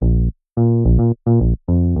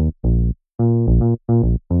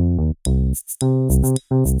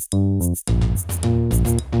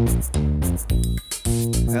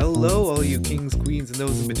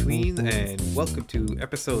welcome to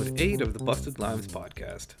episode 8 of the Busted Limes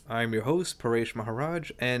podcast. I'm your host, Paresh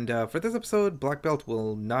Maharaj, and for this episode, Black Belt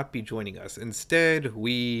will not be joining us. Instead,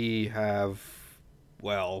 we have,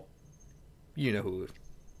 well, you know who.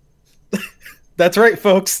 That's right,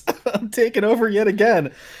 folks. I'm taking over yet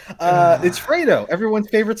again. It's Fredo, everyone's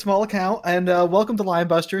favorite small account, and welcome to Lime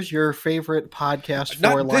Busters, your favorite podcast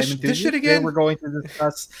for lime enthusiasts. This shit Today again? we're going to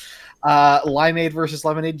discuss Limeade versus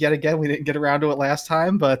Lemonade yet again. We didn't get around to it last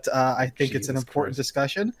time, but I think it's an important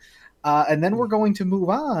discussion. And then we're going to move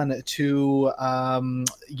on to,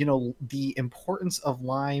 the importance of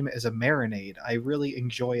lime as a marinade. I really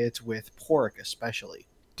enjoy it with pork, especially.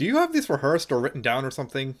 Do you have this rehearsed or written down or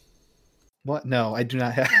something? What? No, I do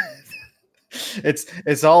not have.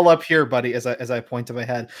 It's all up here, buddy. As I point to my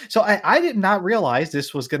head. So I did not realize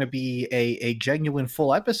this was going to be a genuine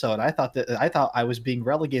full episode. I thought I was being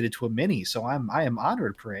relegated to a mini. So I am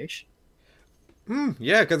honored, Paresh.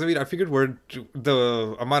 Yeah, because I figured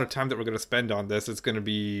the amount of time that we're going to spend on this is going to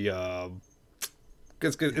be we're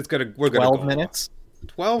going to 12 minutes.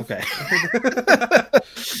 12. Okay.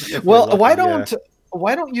 Well,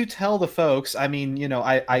 why don't you tell the folks? I mean,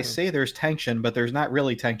 I say there's tension, but there's not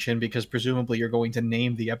really tension because presumably you're going to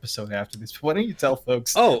name the episode after this. Why don't you tell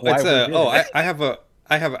folks? I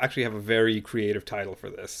actually have a very creative title for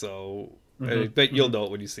this, so but you'll know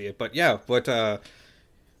it when you see it. But yeah,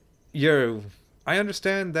 I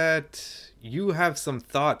understand that you have some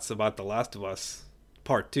thoughts about The Last of Us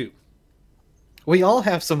Part 2. We all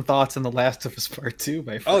have some thoughts on The Last of Us Part 2,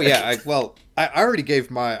 my friend. Oh yeah, I already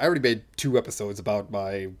made 2 episodes about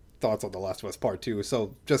my thoughts on The Last of Us Part 2.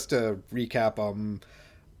 So just to recap,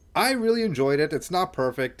 I really enjoyed it. It's not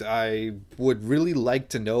perfect. I would really like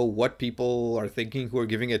to know what people are thinking who are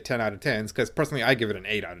giving it 10 out of 10s, because personally I give it an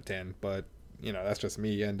 8 out of 10, but that's just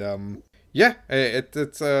me. And yeah,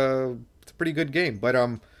 it's a pretty good game. But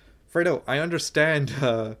Fredo, I understand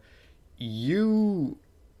you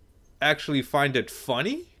actually find it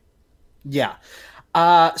funny? Yeah.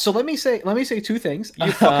 So let me say 2 things.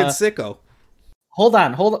 You fucking sicko. Hold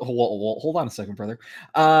on a second, brother.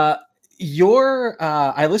 I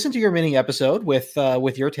listened to your mini episode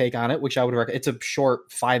with your take on it, which I would recommend. It's a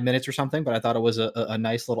short 5 minutes or something, but I thought it was a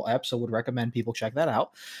nice little ep, so would recommend people check that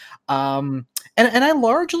out. And I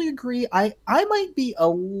largely agree. I might be a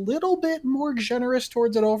little bit more generous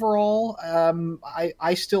towards it overall.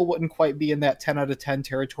 I still wouldn't quite be in that 10 out of 10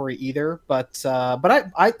 territory either, but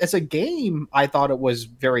I as a game, I thought it was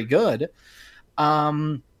very good.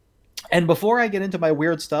 And before I get into my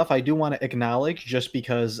weird stuff, I do want to acknowledge, just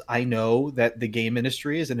because I know that the game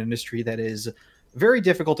industry is an industry that is very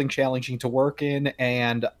difficult and challenging to work in,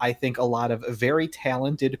 and I think a lot of very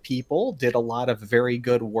talented people did a lot of very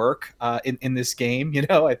good work in this game.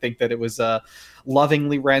 I think that it was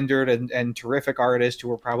lovingly rendered and terrific artists who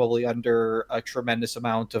were probably under a tremendous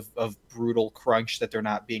amount of brutal crunch that they're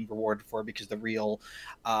not being rewarded for, because the real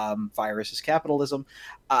virus is capitalism.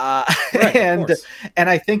 Right, and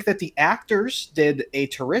I think that the actors did a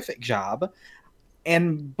terrific job.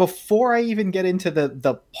 And before I even get into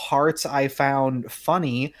the parts I found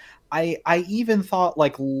funny, I even thought,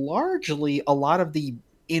 like, largely a lot of the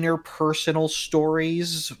interpersonal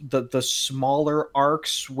stories, the smaller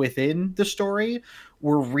arcs within the story,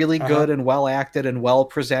 were really good and well acted and well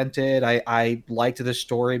presented. I liked the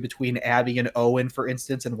story between Abby and Owen, for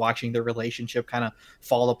instance, and watching their relationship kind of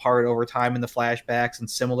fall apart over time in the flashbacks, and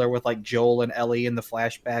similar with like Joel and Ellie in the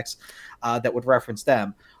flashbacks that would reference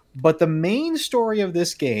them. But the main story of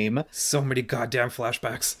this game... So many goddamn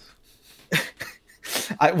flashbacks.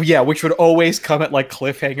 Which would always come at like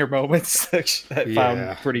cliffhanger moments that I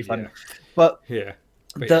found pretty funny. But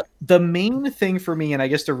the main thing for me, and I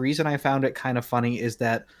guess the reason I found it kind of funny, is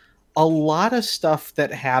that a lot of stuff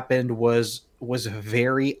that happened was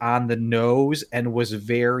very on the nose and was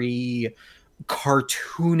very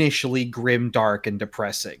cartoonishly grim, dark, and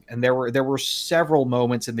depressing. And there were several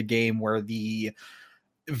moments in the game where the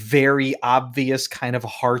very obvious kind of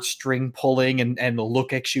heartstring pulling and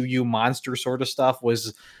look at you monster sort of stuff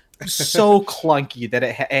was so clunky that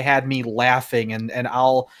it had me laughing. And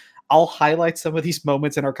I'll highlight some of these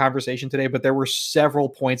moments in our conversation today, but there were several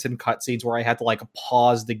points in cutscenes where I had to like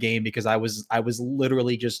pause the game because I was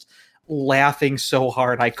literally just laughing so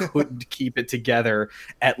hard I couldn't keep it together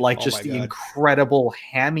at the incredible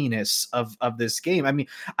hamminess of this game. I mean,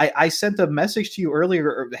 I sent a message to you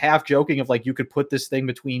earlier, half joking, of like, you could put this thing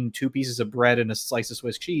between 2 pieces of bread and a slice of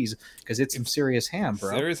Swiss cheese, because it's some serious ham,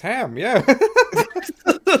 bro. Serious ham, yeah.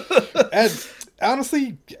 And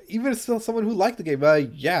honestly, even as someone who liked the game,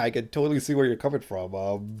 I could totally see where you're coming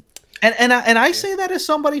from. And I say that as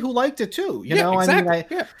somebody who liked it too. You know, exactly. I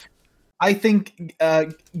mean, I think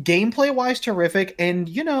gameplay wise, terrific. And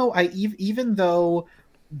even though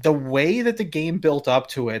the way that the game built up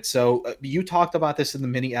to it, so you talked about this in the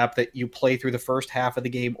mini app that you play through the first half of the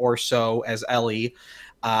game or so as Ellie.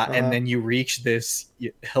 And then you reach this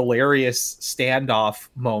hilarious standoff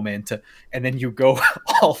moment, and then you go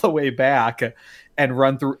all the way back and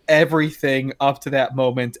run through everything up to that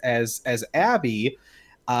moment as Abby.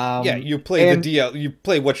 You play you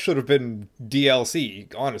play what should have been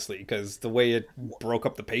DLC, honestly, because the way it broke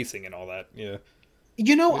up the pacing and all that. Yeah,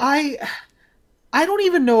 I don't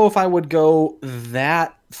even know if I would go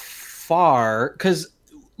that far, because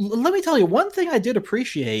let me tell you, one thing I did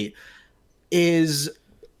appreciate is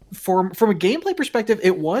from a gameplay perspective,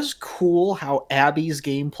 it was cool how Abby's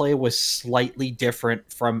gameplay was slightly different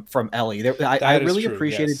from Ellie. I really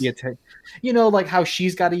appreciated the attack. Like how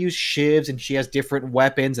she's got to use shivs and she has different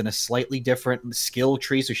weapons and a slightly different skill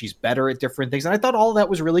tree, so she's better at different things. And I thought all of that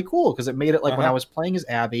was really cool because it made it like when I was playing as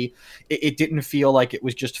Abby, it didn't feel like it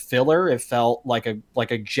was just filler. It felt like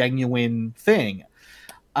a genuine thing.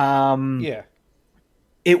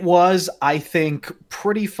 It was, I think,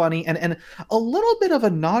 pretty funny and a little bit of a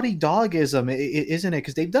Naughty Dogism, isn't it?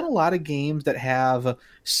 Because they've done a lot of games that have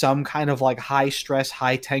some kind of like high stress,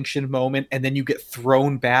 high tension moment, and then you get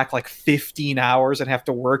thrown back like 15 hours and have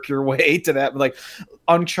to work your way to that. Like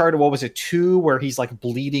Uncharted, what was it, 2, where he's like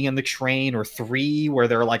bleeding in the train, or 3, where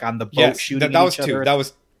they're like on the boat shooting that was each 2. other. That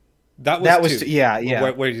was 2.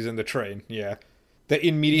 Yeah. Where he's in the train. Yeah, the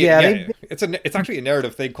in media. It's actually a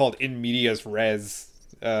narrative thing called in medias res.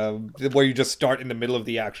 Where you just start in the middle of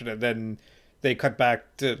the action and then they cut back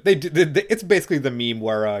to it's basically the meme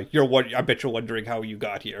where I bet you're wondering how you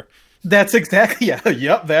got here. That's exactly,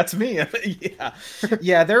 yep, that's me.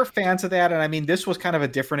 Yeah, they're fans of that, and I mean, this was kind of a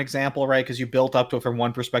different example, right? Because you built up to it from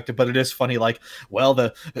one perspective, but it is funny, like,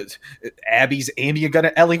 well, Abby's aiming a gun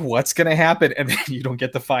at Ellie, what's gonna happen? And then you don't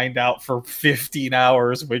get to find out for 15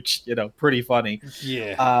 hours, which, pretty funny.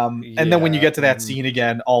 And then when you get to that scene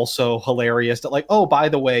again, also hilarious, that like, oh, by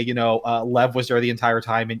the way, Lev was there the entire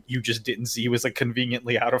time, and you just didn't see he was like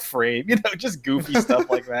conveniently out of frame, just goofy stuff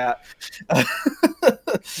like that.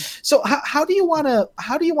 So how do you want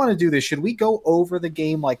to do this? Should we go over the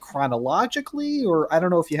game like chronologically, or I don't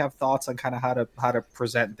know if you have thoughts on kind of how to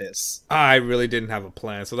present this? I really didn't have a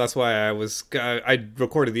plan, so that's why I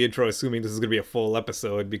recorded the intro assuming this is going to be a full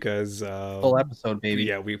episode because full episode,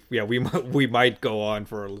 baby. We might go on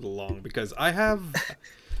for a little long because I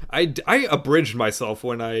abridged myself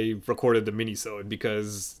when I recorded the minisode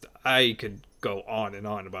because I could go on and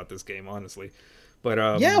on about this game, honestly. But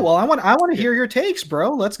well, I want to hear your takes,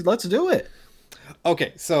 bro. Let's do it.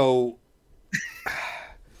 Okay, so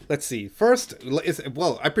let's see. First,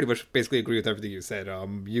 I pretty much basically agree with everything you said.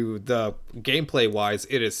 The gameplay wise,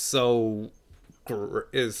 it is so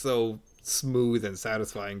smooth and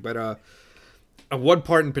satisfying. But one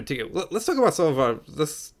part in particular, let's talk about some of our.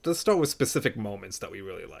 Let's start with specific moments that we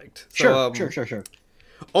really liked. So, sure.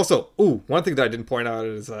 Also, one thing that I didn't point out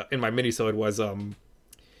is in my minisode was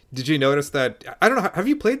did you notice that... I don't know, have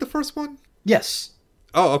you played the first one? Yes.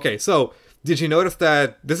 Oh, okay. So, did you notice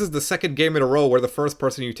that this is the second game in a row where the first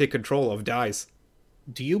person you take control of dies?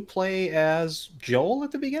 Do you play as Joel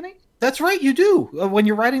at the beginning? That's right, you do. When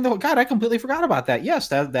you're riding the... God, I completely forgot about that. Yes,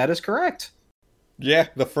 that is correct. Yeah,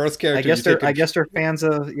 the first character I guess they're fans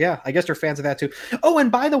of... Yeah, I guess they're fans of that too. Oh,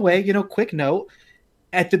 and by the way, quick note...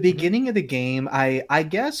 At the beginning of the game, I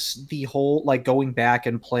guess the whole like going back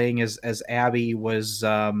and playing as Abby was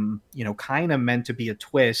kind of meant to be a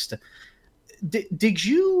twist. Did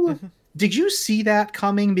you see that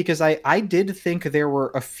coming? Because I did think there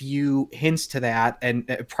were a few hints to that,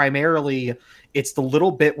 and primarily it's the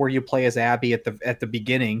little bit where you play as Abby at the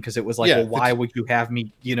beginning, because it was like, well, why would you have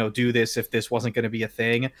me do this if this wasn't going to be a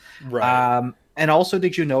thing? Right. And also,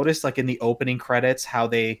 did you notice, like in the opening credits, how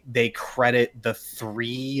they credit the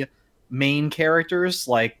 3 main characters?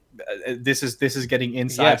 Like this is getting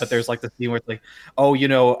inside, but there's like the scene where it's like,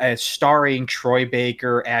 as starring Troy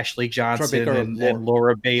Baker, Ashley Johnson, and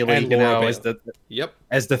Laura Bailey, as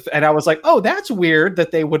the and I was like, oh, that's weird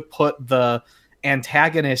that they would put the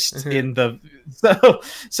antagonist in the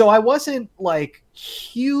so I wasn't like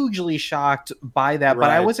hugely shocked by that, but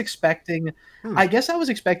I was expecting I guess I was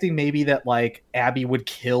expecting maybe that like Abby would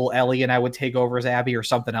kill Ellie and I would take over as Abby, or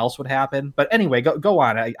something else would happen. But anyway, go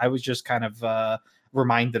on. I was just kind of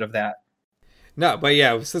reminded of that. No, but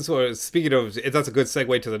yeah, since we're speaking of, that's a good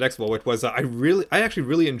segue to the next one, which was I actually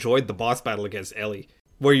really enjoyed the boss battle against Ellie,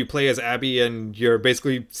 where you play as Abby and you're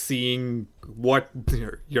basically seeing what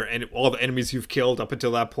all the enemies you've killed up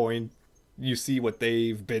until that point. You see what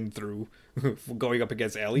they've been through going up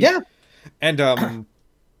against Ellie. Yeah. And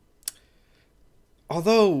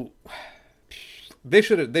although they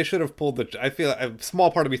should have pulled the. I feel a small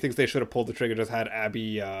part of me thinks they should have pulled the trigger, just had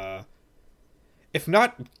Abby, if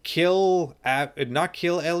not kill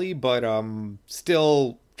Ellie, but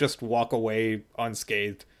still just walk away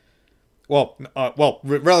unscathed. Well,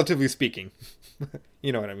 relatively speaking.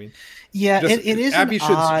 You know what I mean? Yeah, it is. Abby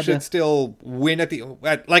should still win at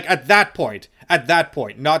that point. At that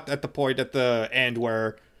point, not at the point at the end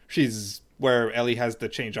where Ellie has the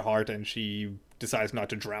change of heart and she decides not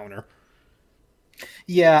to drown her.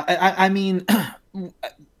 Yeah, I mean,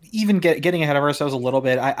 even getting ahead of ourselves a little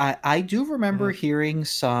bit. I do remember hearing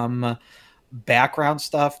some background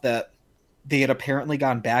stuff that they had apparently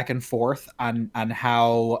gone back and forth on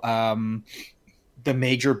how the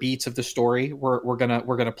major beats of the story were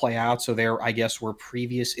gonna play out. So there, I guess, were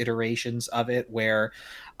previous iterations of it where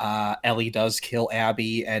Ellie does kill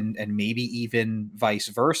Abby, and maybe even vice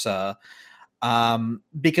versa.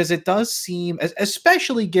 Because it does seem,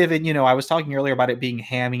 especially given, I was talking earlier about it being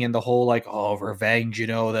hamming in the whole like, oh, revenge,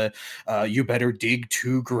 you better dig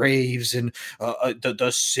 2 graves, and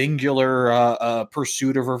the singular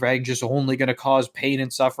pursuit of revenge is only going to cause pain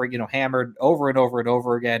and suffering, hammered over and over and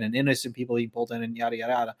over again, and innocent people being pulled in, and yada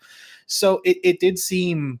yada yada. So it did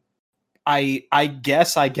seem, I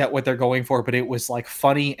guess I get what they're going for, but it was like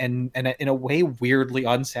funny and in a way weirdly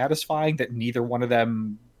unsatisfying that neither one of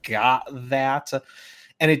them got that.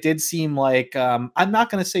 And it did seem like I'm not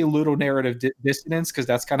going to say ludonarrative dissonance, because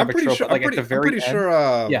that's kind of a trope. Sure, like at the very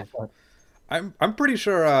end, yeah, I'm pretty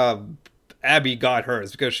sure Abby got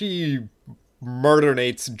hers, because she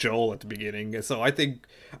murdernates Joel at the beginning. So I think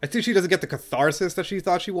she doesn't get the catharsis that she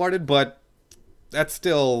thought she wanted, but that's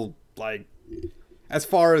still, like, as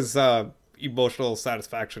far as emotional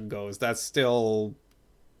satisfaction goes, that's still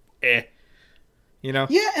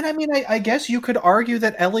Yeah, and I mean, I guess you could argue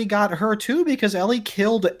that Ellie got her too, because Ellie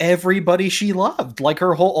killed everybody she loved. Like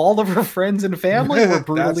all of her friends and family were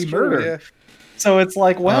brutally murdered. Yeah. So it's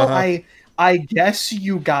like, well, I guess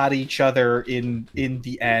you got each other in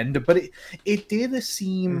the end, but it did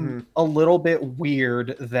seem a little bit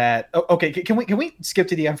weird that. Okay, can we skip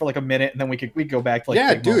to the end for like a minute, and then we go back to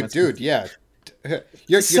like dude, yeah.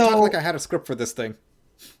 You're talking like I had a script for this thing.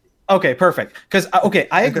 Okay, perfect. Because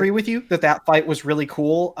I agree with you that fight was really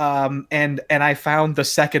cool. And I found the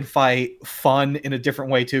second fight fun in a different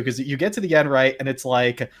way too. Because you get to the end, right, and it's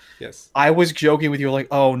like, yes, I was joking with you, like,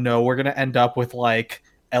 oh no, we're gonna end up with like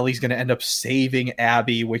Ellie's gonna end up saving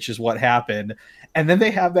Abby, which is what happened. And then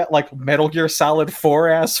they have that like Metal Gear Solid 4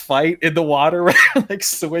 ass fight in the water, where they're like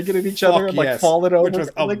swinging at each other and like falling over.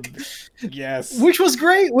 Which was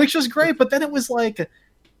great. But then it was like,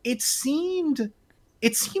 it seemed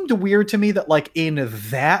weird to me that like in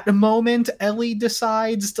that moment Ellie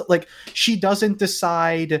decides to, like, she doesn't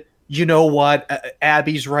decide, you know what,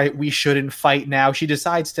 Abby's right, we shouldn't fight now. She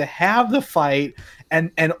decides to have the fight,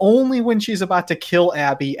 and only when she's about to kill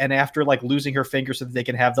Abby, and after like losing her finger so that they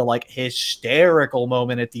can have the like hysterical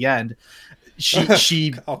moment at the end, she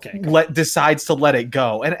decides to let it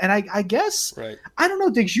go. And I guess, right. I don't know,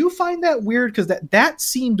 did you find that weird? Because that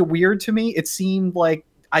seemed weird to me. It seemed like,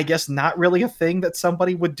 I guess, not really a thing that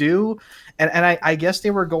somebody would do. And I guess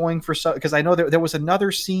they were going for some, because I know there was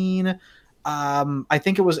another scene, I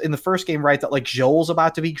think it was in the first game, right, that like Joel's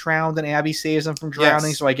about to be drowned and Abby saves him from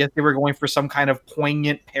drowning. Yes. So I guess they were going for some kind of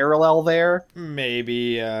poignant parallel there.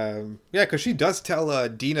 Maybe, yeah, because she does tell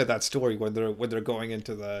Dina that story when they're going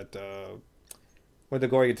into that when they're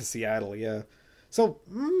going into Seattle. Yeah. So,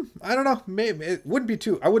 I don't know. Maybe it wouldn't be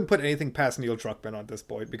too. I wouldn't put anything past Neil Druckmann on this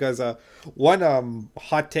point, because one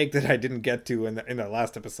hot take that I didn't get to in the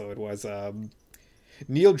last episode was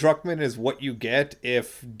Neil Druckmann is what you get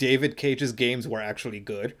if David Cage's games were actually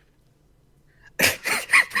good.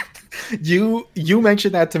 You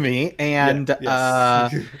mentioned that to me, and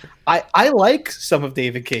yes. I like some of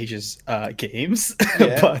David Cage's games,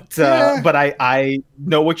 but I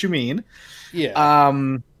know what you mean.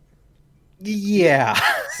 Yeah. Yeah.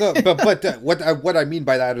 So, but what I mean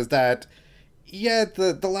by that is that, yeah,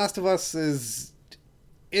 the Last of Us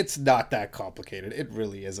it's not that complicated. It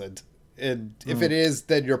really isn't. And if it is,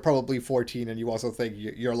 then you're probably 14, and you also think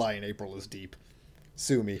your lie in April is deep.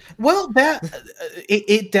 Sue me. Well, that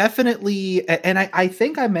it definitely, and I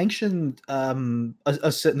think I mentioned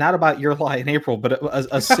not about your lie in April, but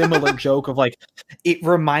a similar joke of like, it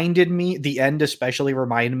reminded me, the end especially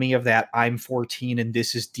reminded me of that I'm 14 and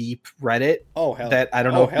this is deep Reddit. Oh hell! That I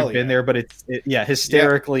don't know if you've been there, but it's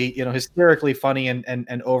hysterically, hysterically funny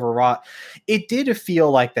and overwrought. It did feel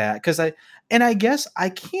like that, because I guess I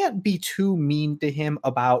can't be too mean to him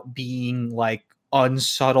about being like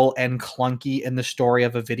unsubtle and clunky in the story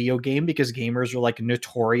of a video game, because gamers are like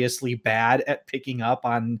notoriously bad at picking up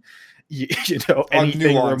on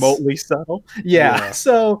anything remotely subtle. Yeah.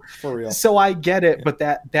 So for real. So I get it, but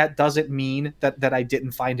that doesn't mean that I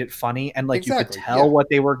didn't find it funny. And like, you could tell what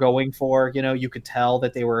they were going for. You could tell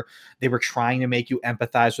that they were trying to make you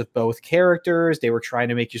empathize with both characters. They were trying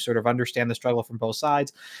to make you sort of understand the struggle from both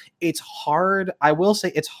sides. It's hard. I will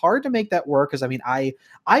say it's hard to make that work, because I mean, I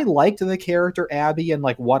liked the character Abby and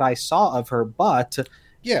like what I saw of her, but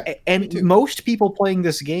yeah, and most people playing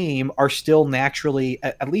this game are still naturally,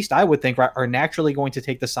 at least I would think, right, are naturally going to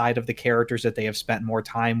take the side of the characters that they have spent more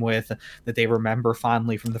time with, that they remember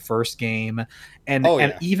fondly from the first game. And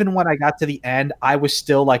even when I got to the end, I was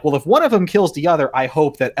still like, well, if one of them kills the other, I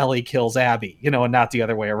hope that Ellie kills Abby, and not the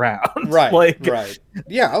other way around. Right. Like, right.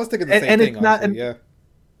 Yeah, I was thinking the same thing. Honestly,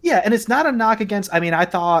 yeah, and it's not a knock against. I mean, I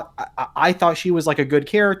thought she was like a good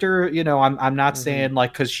character. I'm not saying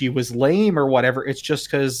like because she was lame or whatever. It's just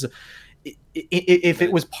because if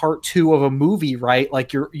it was part 2 of a movie, right?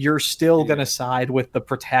 Like you're still gonna side with the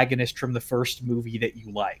protagonist from the first movie that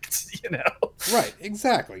you liked. Right.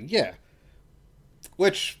 Exactly. Yeah.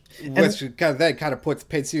 Which kind of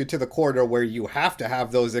paints you to the corner where you have to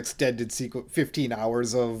have those extended 15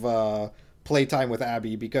 hours of playtime with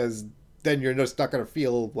Abby, because then you're just not going to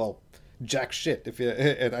feel, jack shit if you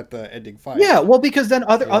at the ending fight. Yeah, well, because then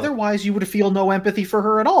otherwise you would feel no empathy for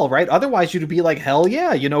her at all, right? Otherwise you'd be like, hell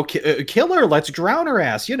yeah, kill her, let's drown her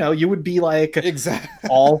ass. You would be like exactly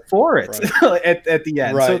all for it right. at the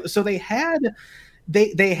end. Right. So they had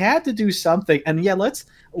to do something, and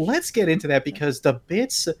let's get into that, because the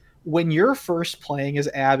bits when you're first playing as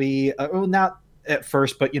Abby, not at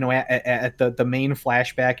first, but at the main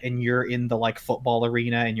flashback, and you're in the like football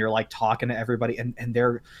arena and you're like talking to everybody, and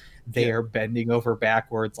they're bending over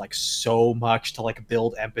backwards like so much to like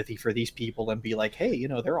build empathy for these people and be like, hey,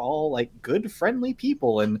 they're all like good, friendly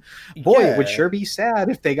people, and boy, it would sure be sad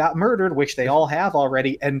if they got murdered, which they all have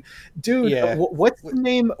already. And dude, what's the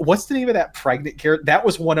name of that pregnant character? That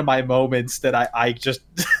was one of my moments that I just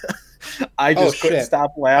couldn't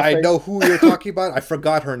stop laughing. I know who you're talking about. I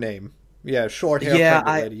forgot her name. Yeah, short hair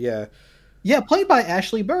pregnant lady. Yeah, played by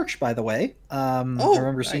Ashley Birch, by the way. I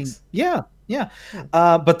remember seeing. Yeah.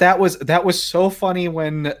 But that was so funny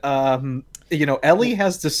when Ellie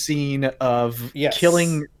has the scene of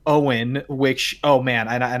killing Owen, which, oh man,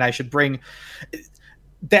 and I should bring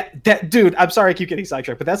that dude. I'm sorry, I keep getting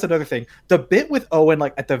sidetracked, but that's another thing. The bit with Owen,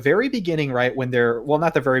 like at the very beginning, right, when they're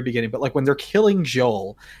not the very beginning, but like when they're killing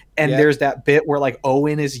Joel, and there's that bit where like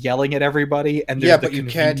Owen is yelling at everybody, and there's but you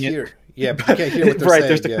can't hear. Yeah, but you can't hear what they're saying. Right,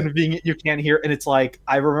 there's the convenient you can't hear, and it's like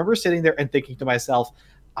I remember sitting there and thinking to myself,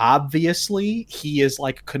 obviously he is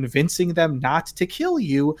like convincing them not to kill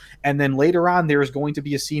you, and then later on there's going to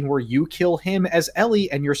be a scene where you kill him as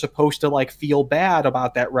Ellie, and you're supposed to like feel bad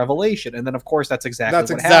about that revelation, and then of course that's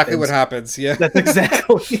exactly what happens. Yeah, that's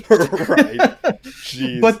exactly right.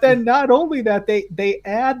 Jeez. But then not only that, they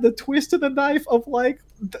add the twist of the knife of like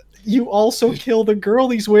you also kill the girl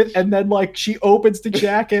he's with, and then like she opens the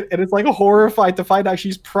jacket and it's like horrified to find out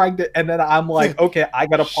she's pregnant, and then I'm like, okay, I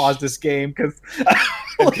gotta pause this game because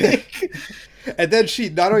and then she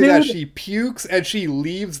not only that, she pukes and she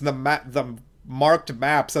leaves the marked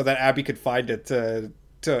map so that Abby could find it to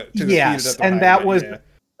yes, and that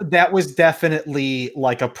was definitely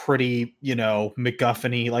like a pretty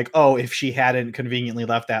MacGuffin-y, like, oh, if she hadn't conveniently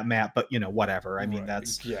left that map, but whatever. I mean,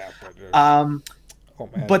 that's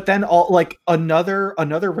but then another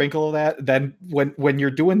wrinkle of that, then when you're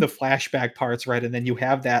doing the flashback parts, right, and then you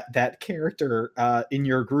have that character in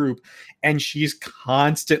your group, and she's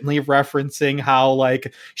constantly referencing how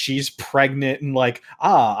like she's pregnant and like,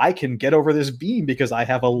 I can get over this beam because I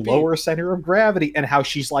have a lower center of gravity, and how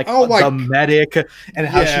she's like the medic, and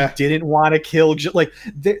how she didn't want to kill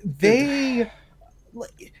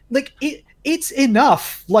it's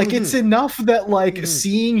enough. Like it's enough that like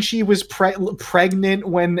seeing she was pregnant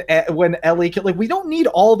when Ellie killed, like we don't need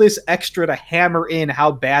all this extra to hammer in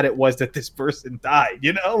how bad it was that this person died.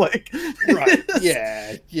 Like right?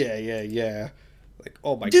 Yeah. Like,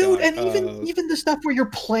 oh my dude, god, and even the stuff where you're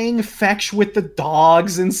playing fetch with the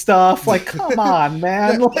dogs and stuff. Like, come on,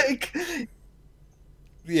 man. Like,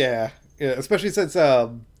 yeah, especially since I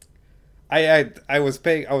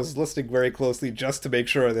was listening very closely just to make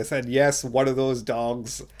sure of this, and yes, one of those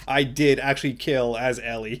dogs I did actually kill as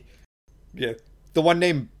Ellie. Yeah, the one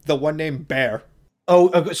named Bear.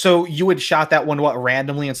 Oh, so you had shot that one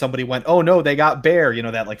randomly, and somebody went, "Oh no, they got bear." You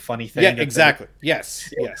know that like funny thing. Yeah, exactly.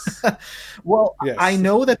 Yes, yes. Well, yes. I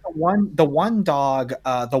know that the one dog,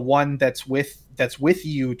 the one that's with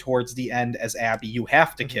you towards the end as Abby, you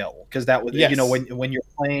have to kill, because that was you know when you're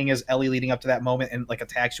playing as Ellie leading up to that moment and like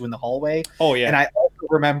attacks you in the hallway. Oh yeah. And I also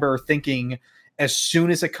remember thinking, as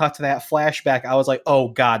soon as it cut to that flashback, I was like, "Oh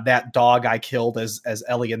God, that dog I killed as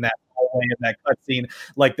Ellie in that hallway in that cutscene.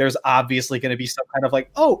 Like, there's obviously going to be some kind of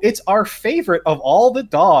like, oh, it's our favorite of all the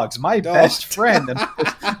dogs, my best friend, and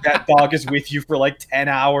that dog is with you for like 10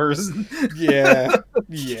 hours." Yeah,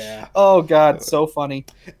 yeah. Oh God, so funny.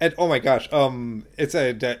 And oh my gosh, it's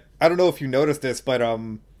I don't know if you noticed this, but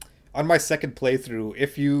on my second playthrough,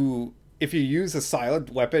 if you use a silent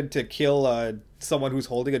weapon to kill someone who's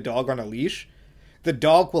holding a dog on a leash, the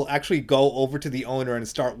dog will actually go over to the owner and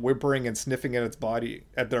start whimpering and sniffing at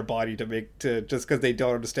their body just because they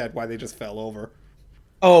don't understand why they just fell over.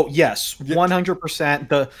 Oh yes,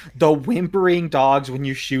 100%. The whimpering dogs when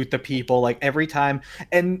you shoot the people, like every time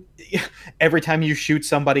you shoot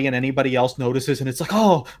somebody and anybody else notices, and it's like,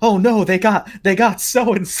 oh no, they got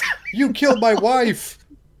so and so. You killed my wife.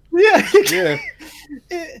 Yeah.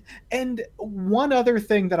 And one other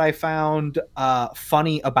thing that I found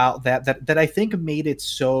funny about that I think made it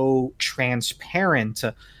so transparent,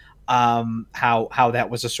 how that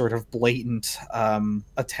was a sort of blatant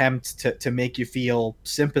attempt to make you feel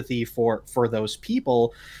sympathy for those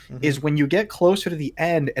people, is when you get closer to the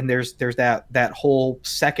end and there's that whole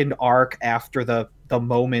second arc after the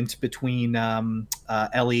moment between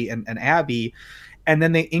Ellie and Abby, and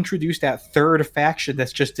then they introduce that third faction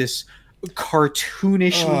that's just this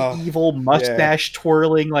cartoonishly evil mustache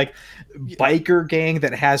twirling like biker gang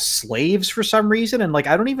that has slaves for some reason, and like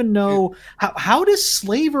I don't even know how does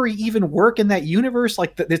slavery even work in that universe.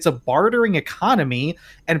 Like it's a bartering economy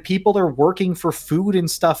and people are working for food and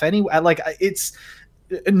stuff anyway. Like it's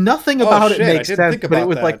nothing about it makes sense, but it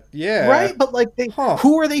was that. Like right, but like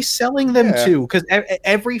who are they selling them to? Because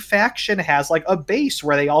every faction has like a base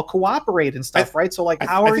where they all cooperate and stuff, right? So like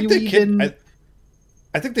how are you even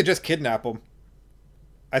I think they just kidnap them.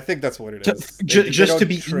 I think that's what it is. Just to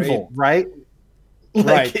be evil, right? Like,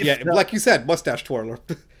 right, yeah. Like you said, mustache twirler.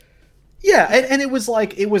 Yeah, and it was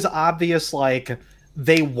obvious, like,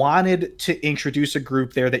 they wanted to introduce a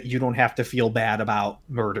group there that you don't have to feel bad about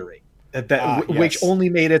murdering. Which only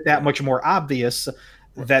made it that much more obvious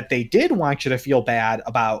that they did want you to feel bad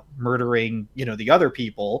about murdering, the other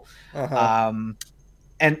people.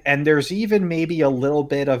 And there's even maybe a little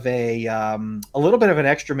bit of an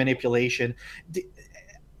extra manipulation.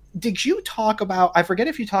 Did you talk about? I forget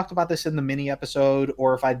if you talked about this in the mini episode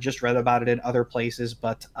or if I just read about it in other places,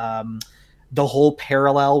 but the whole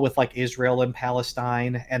parallel with like Israel and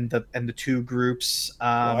Palestine and the two groups.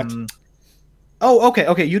 What? Oh,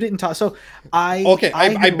 okay. You didn't talk. So I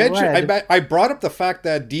mentioned I brought up the fact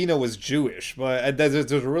that Dina was Jewish, but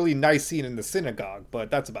there's a really nice scene in the synagogue,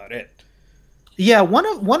 but that's about it. Yeah,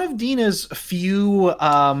 one of Dina's few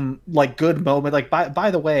like good moment. Like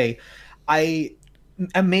by the way,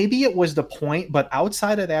 and maybe it was the point, but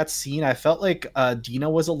outside of that scene, I felt like Dina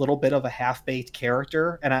was a little bit of a half-baked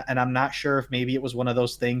character, and I'm not sure if maybe it was one of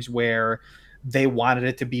those things where they wanted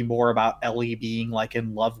it to be more about Ellie being like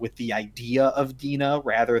in love with the idea of Dina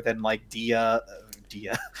rather than like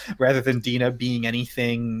rather than Dina being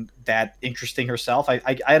anything that interesting herself. I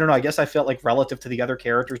don't know. I guess I felt like relative to the other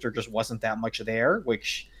characters, there just wasn't that much there,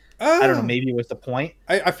 which I don't know. Maybe it was the point.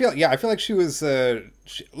 I feel like she was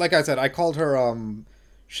like I said, I called her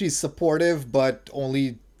she's supportive, but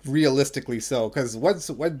only realistically so. Because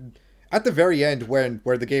when at the very end, where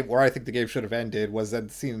I think the game should have ended was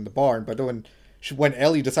that scene in the barn. But when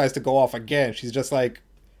Ellie decides to go off again, she's just like,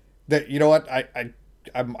 that. You know what?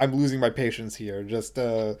 I'm losing my patience here. Just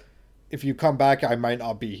if you come back, I might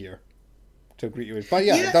not be here to greet you.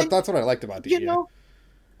 But that's what I liked about Dina. You know,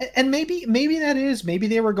 and maybe maybe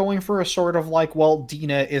they were going for a sort of like, well,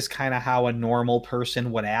 Dina is kind of how a normal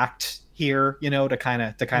person would act here, to kind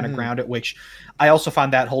of ground it. Which I also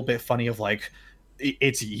found that whole bit funny of like,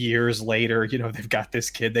 it's years later, they've got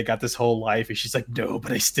this kid, they got this whole life, and she's like, no,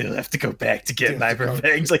 but I still have to go back to get my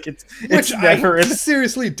revenge. Like it's never. I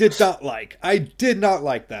seriously did not like. I did not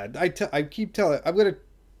like that. I keep telling. I'm gonna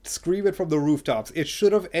scream it from the rooftops. It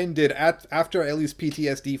should have ended after Ellie's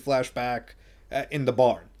PTSD flashback in the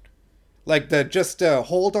barn. Like just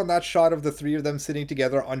hold on that shot of the three of them sitting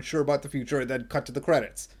together, unsure about the future, and then cut to the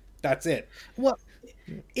credits. That's it. Well,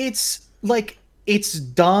 it's like it's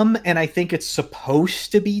dumb, and I think it's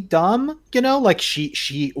supposed to be dumb, like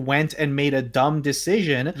she went and made a dumb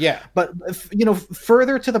decision. Yeah. But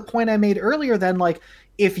further to the point I made earlier, then, like,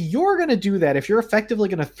 if you're going to do that, if you're effectively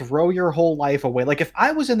going to throw your whole life away, like if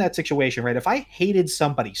I was in that situation, right, if I hated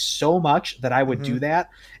somebody so much that I would do that,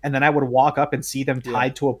 and then I would walk up and see them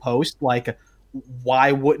tied to a post, like,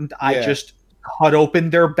 why wouldn't I just cut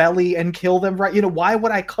open their belly and kill them, right? Why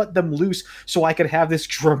would I cut them loose so I could have this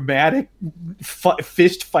dramatic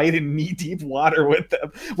fist fight in knee deep water with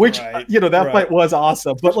them, which that fight was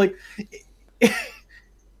awesome, but like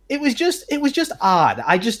it was just odd.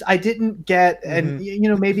 I didn't get, and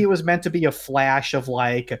maybe it was meant to be a flash of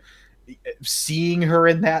like seeing her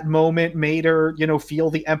in that moment made her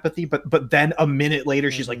feel the empathy, but then a minute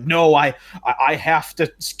later she's like, no, I have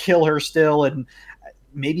to kill her still. And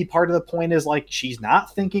maybe part of the point is like she's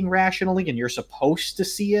not thinking rationally, and you're supposed to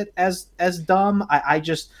see it as dumb. I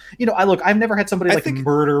just I've never had somebody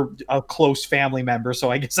murder a close family member,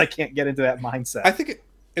 so I guess I can't get into that mindset. I think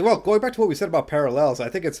going back to what we said about parallels, I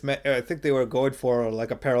think they were going for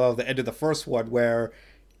like a parallel at the end of the first one where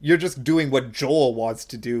you're just doing what Joel wants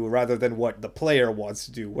to do rather than what the player wants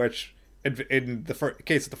to do, which in the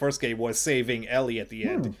case of the first game was saving Ellie at the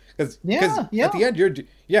end. Because at the end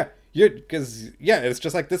it's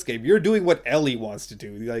just like this game. You're doing what Ellie wants to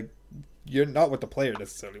do. Like, you're not what the player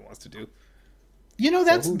necessarily wants to do.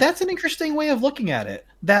 That's an interesting way of looking at it.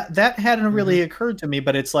 That hadn't really occurred to me,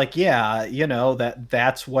 but it's like,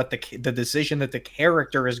 that's what the decision that the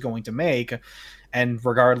character is going to make, and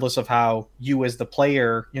regardless of how you as the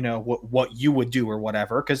player, what you would do or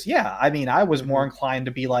whatever. Because I was more inclined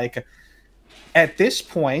to be like, at this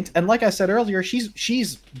point, and like I said earlier,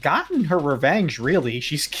 she's gotten her revenge. Really,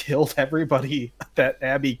 she's killed everybody that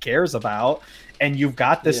Abby cares about, and you've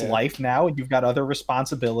got this life now, and you've got other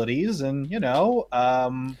responsibilities, and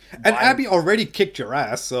Abby already kicked your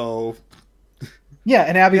ass, so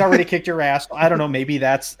and Abby already kicked your ass. I don't know, maybe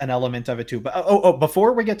that's an element of it too. But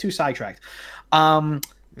before we get too sidetracked,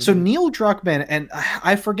 so Neil Druckmann, and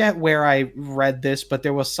I forget where I read this, but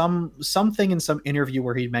there was something in some interview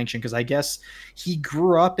where he mentioned, because I guess he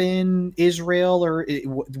grew up in Israel or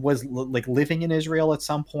was like living in Israel at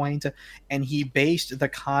some point, and he based the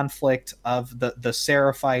conflict of the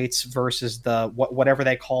Seraphites versus the whatever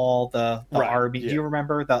they call the army. Do you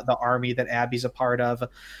remember the army that Abby's a part of?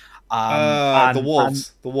 The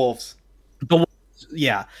wolves.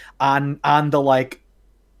 On the like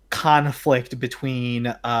conflict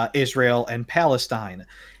between Israel and Palestine.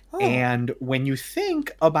 And when you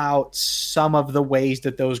think about some of the ways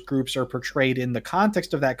that those groups are portrayed in the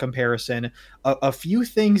context of that comparison, a few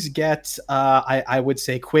things get, I would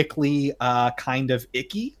say quickly, kind of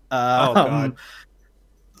icky. God.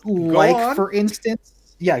 Like, for instance...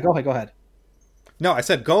 Yeah, go ahead. No, I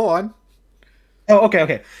said go on. Oh,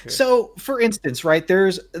 okay. So, for instance, right,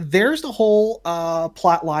 there's the whole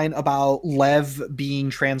plot line about Lev being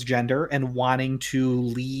transgender and wanting to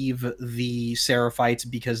leave the Seraphites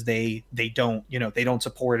because they don't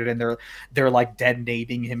support it, and they're like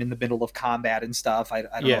detonating him in the middle of combat and stuff. I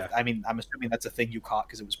don't know. I mean, I'm assuming that's a thing you caught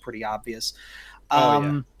because it was pretty obvious.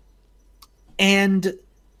 And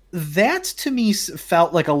that to me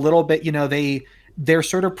felt like a little bit, they're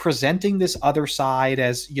sort of presenting this other side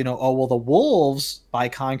as, the wolves, by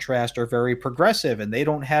contrast, are very progressive, and they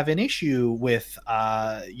don't have an issue with,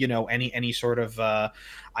 any sort of,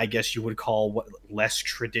 I guess you would call less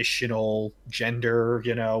traditional gender,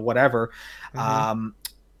 whatever.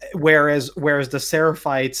 Whereas the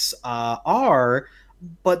Seraphites are,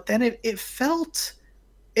 but then it felt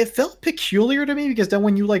peculiar to me, because then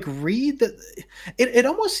when you like read that, it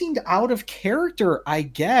almost seemed out of character, I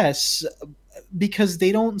guess, because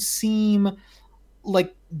they don't seem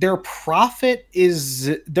like their prophet is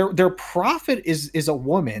a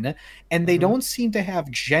woman, and they don't seem to have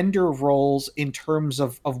gender roles in terms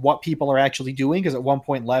of what people are actually doing. Because at one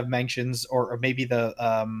point Lev mentions, or maybe the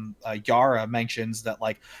Yara mentions that,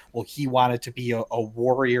 like, well, he wanted to be a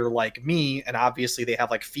warrior like me, and obviously they have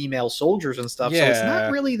like female soldiers and stuff. So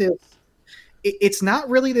it's not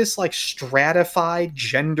really this like stratified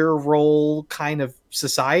gender role kind of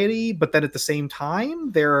society, but then at the same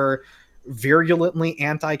time they're virulently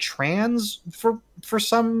anti-trans for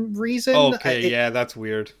some reason. That's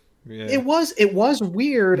weird. It was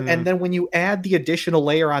weird. And then when you add the additional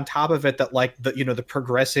layer on top of it, that like the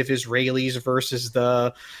progressive Israelis versus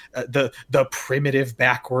the primitive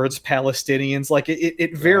backwards Palestinians, like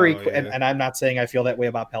it very and I'm not saying I feel that way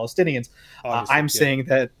about Palestinians. I'm saying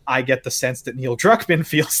that I get the sense that Neil Druckmann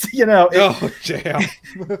feels.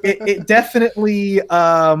 It definitely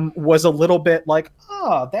was a little bit like,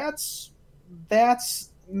 that's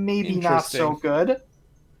maybe not so good.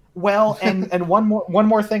 Well, and one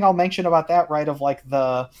more thing I'll mention about that, right? Of like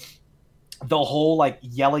the whole like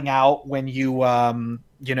yelling out when you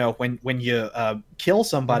when you kill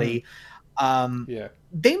somebody.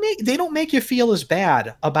 They don't make you feel as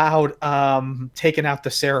bad about taking out the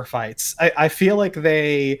Seraphites. I feel like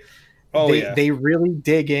they really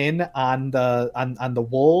dig in on the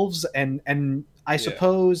wolves, and I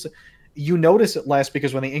suppose you notice it less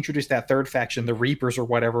because when they introduce that third faction, the Reapers or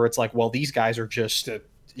whatever, it's like, well, these guys are just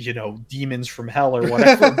demons from hell or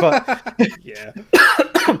whatever. But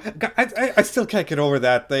I still can't get over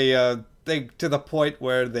that they to the point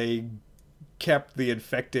where they kept the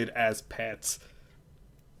infected as pets.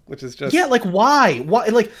 Which is just like why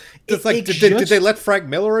like it's like did they let Frank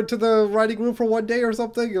Miller into the writing room for one day or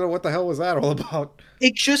something? What the hell was that all about?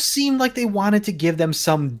 It just seemed like they wanted to give them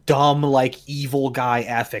some dumb like evil guy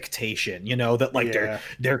affectation, that like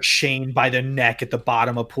they're chained by the neck at the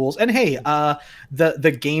bottom of pools. And hey,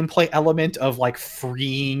 the gameplay element of like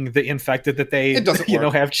freeing the infected that they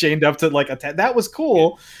have chained up to like attack, that was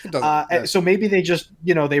cool. So maybe they just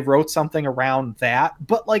they wrote something around that,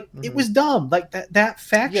 but like it was dumb. Like that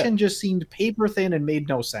faction just seemed paper thin and made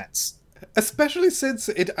no sense. Especially since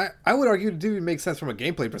I would argue it didn't make sense from a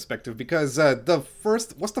gameplay perspective, because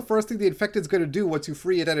what's the first thing the infected's going to do once you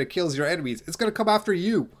free it and it kills your enemies? It's going to come after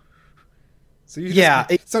you. So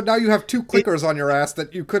so now you have two clickers on your ass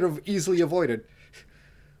that you could have easily avoided.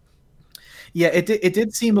 Yeah, it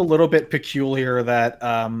did seem a little bit peculiar that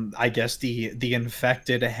I guess the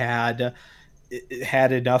infected had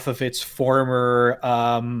enough of its former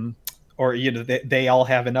or they all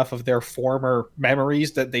have enough of their former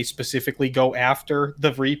memories that they specifically go after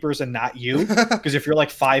the Reapers and not you. Because if you're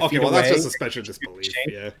like 5 feet away, that's just suspension of disbelief.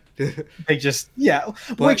 They just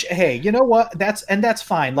which hey, you know what? That's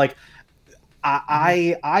fine. Like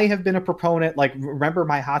I have been a proponent, like, remember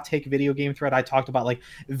my hot take video game thread? I talked about like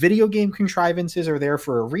video game contrivances are there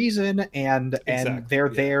for a reason, and they're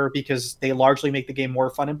there because they largely make the game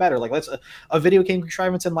more fun and better. Like let's a video game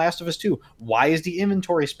contrivance in Last of Us 2. Why is the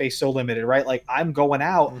inventory space so limited, right? Like I'm going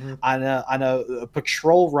out on a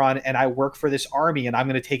patrol run and I work for this army and I'm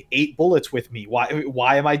going to take 8 bullets with me.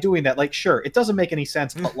 Why am I doing that? Like, sure, it doesn't make any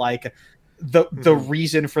sense, but like the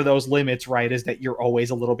reason for those limits, right, is that you're always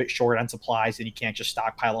a little bit short on supplies and you can't just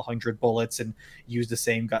stockpile 100 bullets and use the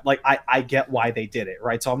same gun. Like I get why they did it,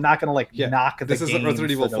 right? So I'm not gonna knock the game. This isn't Resident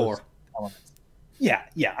Evil 4. Elements. Yeah.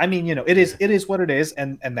 I mean, it is what it is,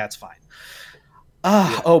 and that's fine.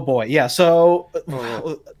 Oh boy, yeah. So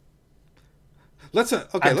let's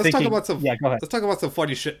talk about some. Yeah, go ahead. Let's talk about some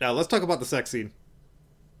funny shit now. Let's talk about the sex scene.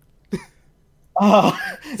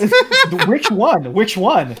 Which one? Which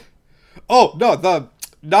one? Oh no,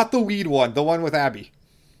 not the weed one, the one with Abby.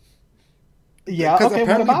 Yeah, because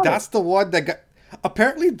apparently that's the one that got.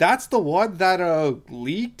 Apparently that's the one that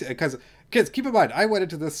leaked. Because kids, keep in mind, I went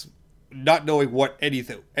into this not knowing what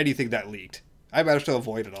anything that leaked. I managed to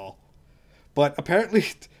avoid it all, but apparently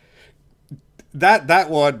that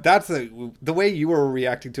one, that's the way you were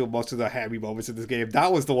reacting to most of the hammy moments in this game.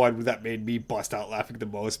 That was the one that made me bust out laughing the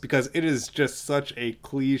most, because it is just such a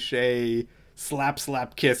cliche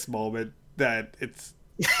slap kiss moment that it's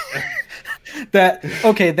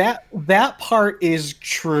that part is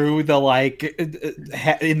true. The like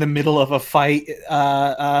in the middle of a fight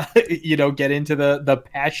get into the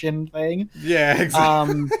passion thing. Yeah,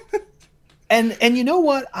 exactly. And you know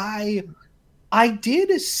what, I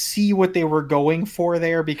did see what they were going for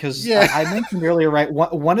there, because I mentioned earlier, right,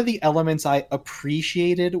 one of the elements I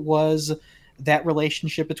appreciated was that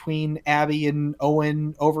relationship between Abby and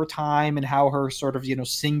Owen over time, and how her sort of,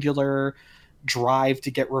 singular drive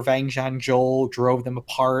to get revenge on Joel drove them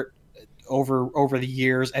apart over the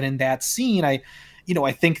years. And in that scene, I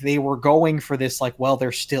think they were going for this, like, well,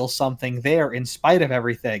 there's still something there in spite of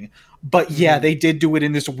everything. But they did do it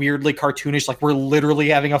in this weirdly cartoonish, like, we're literally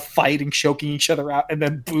having a fight and choking each other out, and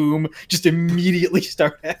then boom, just immediately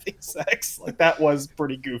start having sex. Like, that was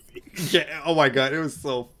pretty goofy. Yeah. Oh my God. It was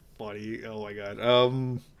so funny. Oh my God.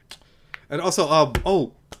 And also,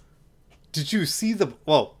 did you see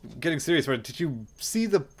getting serious, right? Did you see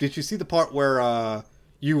the part where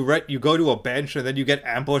you go to a bench and then you get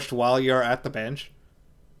ambushed while you're at the bench?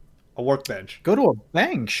 A workbench. Go to a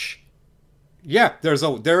bench? Yeah, there's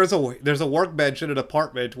a workbench in an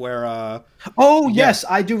apartment where yes,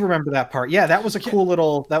 I do remember that part. Yeah, that was a cool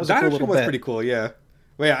little. That was a cool little bit. Pretty cool. Yeah.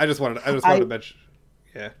 Well, yeah, I just wanted to mention.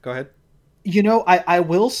 Yeah, go ahead. You know, I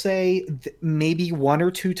will say maybe one or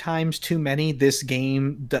two times too many this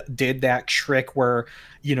game did that trick where,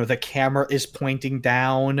 you know, the camera is pointing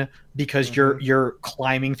down because you're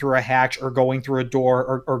climbing through a hatch or going through a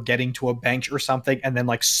door or getting to a bench or something, and then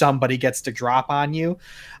like somebody gets to drop on you.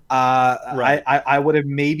 Right. I would have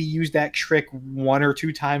maybe used that trick one or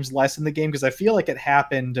two times less in the game because I feel like it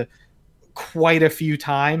happened quite a few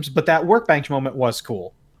times, but that workbench moment was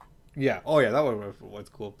cool. Yeah. Oh yeah, that one was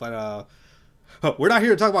cool. But we're not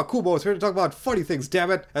here to talk about cool moments. We're here to talk about funny things, damn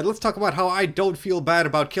it. And let's talk about how I don't feel bad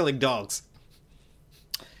about killing dogs.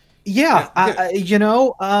 Yeah. You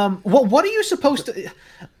know, what are you supposed to...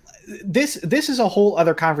 This is a whole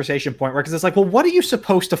other conversation point, right? Because it's like, well, what are you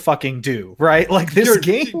supposed to fucking do, right? Like this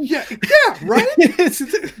game, yeah, right.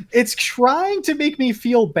 it's trying to make me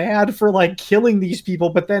feel bad for like killing these people,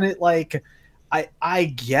 but then it like, I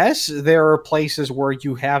guess there are places where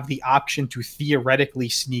you have the option to theoretically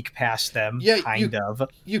sneak past them. Yeah,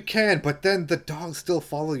 you can, but then the dogs still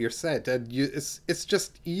follow your scent, and it's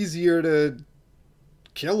just easier to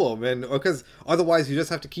kill them, and because otherwise you just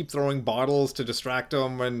have to keep throwing bottles to distract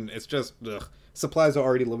them, and it's just supplies are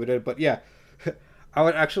already limited. But yeah, I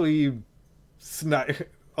would actually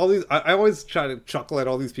all these. I always try to chuckle at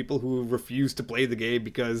all these people who refuse to play the game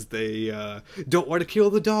because they don't want to kill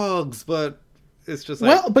the dogs, but it's just like,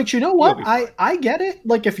 well, but you know what? I get it.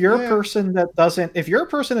 Like if you're a person that doesn't, if you're a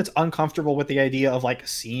person that's uncomfortable with the idea of like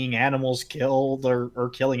seeing animals killed or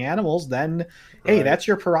killing animals, then hey, that's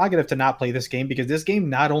your prerogative to not play this game, because this game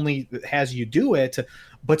not only has you do it,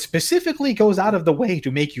 but specifically goes out of the way to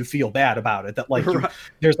make you feel bad about it. That like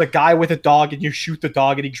there's a guy with a dog and you shoot the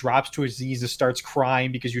dog and he drops to his knees and starts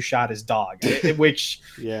crying because you shot his dog. Which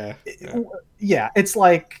it's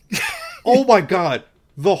like, oh my god,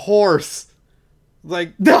 the horse.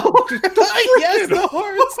 Like no, yes, the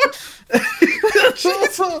horse.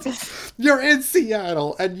 You're in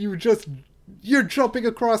Seattle and you're jumping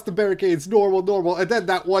across the barricades, normal, and then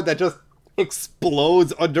that one that just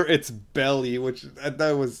explodes under its belly, which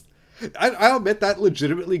that was, I'll admit that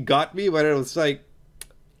legitimately got me, but it was like,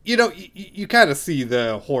 you know, you kind of see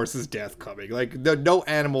the horse's death coming. Like no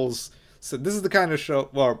animals. So this is the kind of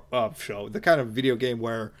the kind of video game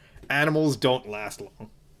where animals don't last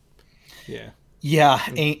long. Yeah. Yeah,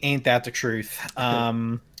 ain't that the truth?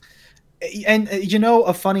 And you know,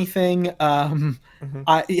 a funny thing.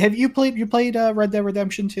 Have you played Red Dead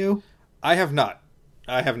Redemption 2? I have not.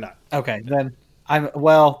 Okay, then I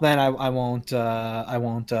won't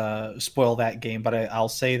spoil that game, but I'll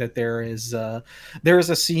say that there is a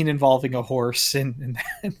scene involving a horse in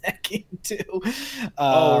that game too.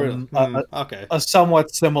 Okay, a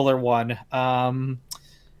somewhat similar one.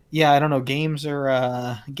 Yeah, I don't know. Games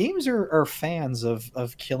are fans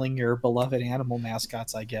of killing your beloved animal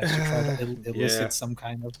mascots, I guess, to try to elicit some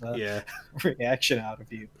kind of reaction out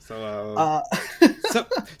of you. So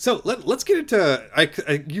let's get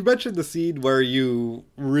into. You mentioned the scene where you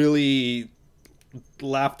really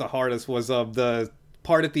laughed the hardest was the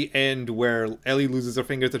part at the end where Ellie loses her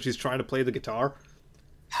fingers and she's trying to play the guitar.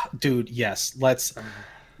 Dude, yes. Let's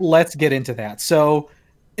get into that. So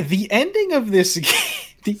the ending of this game.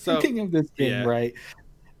 Right?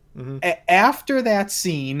 Mm-hmm. After that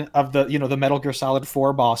scene of the Metal Gear Solid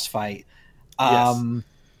 4 boss fight,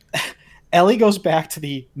 Ellie goes back to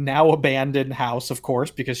the now abandoned house, of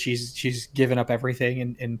course, because she's given up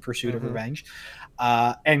everything in pursuit of revenge,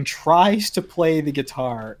 and tries to play the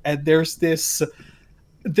guitar. And there's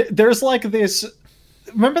like this.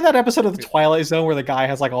 Remember that episode of The Twilight Zone where the guy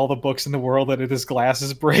has like all the books in the world and his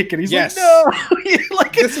glasses break, and he's like, "No,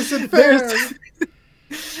 like this isn't fair."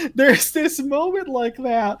 There's this moment like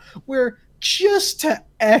that where just to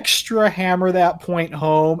extra hammer that point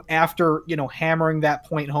home after, hammering that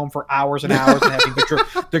point home for hours and hours and having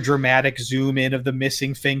the dramatic zoom in of the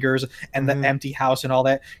missing fingers and the empty house and all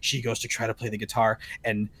that, she goes to try to play the guitar,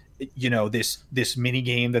 and this mini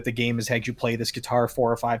game that the game has had you play this guitar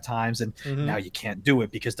 4 or 5 times, and now you can't do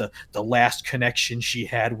it because the last connection she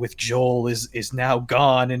had with Joel is now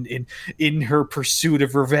gone, and in her pursuit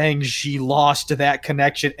of revenge she lost that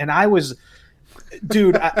connection. And I was,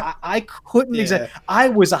 dude, I couldn't I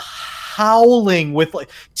was howling with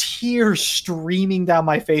like tears streaming down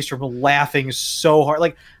my face from laughing so hard.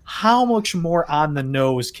 Like, how much more on the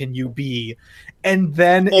nose can you be? And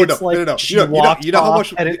then you know how much you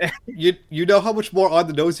know how much more on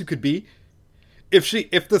the nose you could be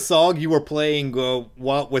if the song you were playing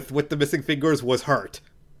with the missing fingers was Hurt.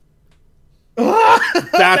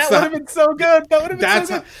 That would have been so good. That would have been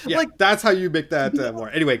so good. That's how you make that more.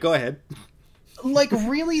 Anyway, go ahead. like,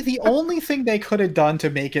 really, the only thing they could have done to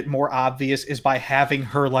make it more obvious is by having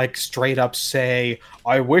her, like, straight up say,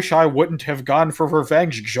 I wish I wouldn't have gone for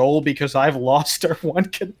revenge, Joel, because I've lost our one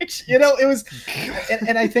connection. You know, it was...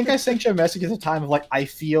 And I think I sent you a message at the time of, like, I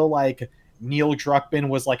feel like Neil Druckmann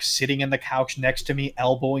was, like, sitting in the couch next to me,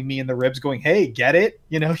 elbowing me in the ribs, going, hey, get it?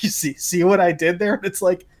 You know, you see what I did there? And it's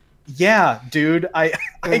like... Yeah, dude, I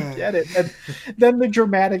get it. And then the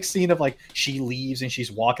dramatic scene of, like, she leaves and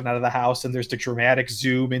she's walking out of the house, and there's the dramatic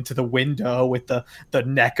zoom into the window with the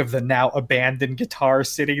neck of the now abandoned guitar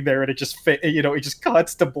sitting there, and it just it just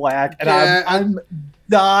cuts to black, and I'm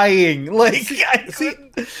dying. Like, see,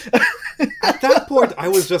 at that point, I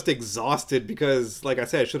was just exhausted because, like I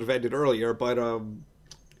said, I should have ended earlier. But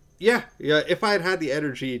yeah, if I had the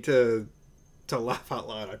energy to laugh out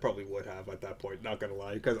loud, I probably would have at that point, not gonna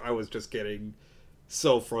lie, because I was just getting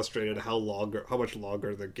so frustrated how much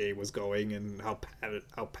longer the game was going and how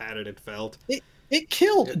padded it felt. It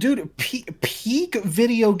killed, dude. Peak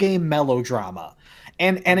video game melodrama.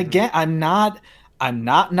 And again, I'm not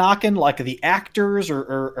knocking, like, the actors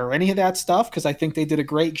or any of that stuff, because I think they did a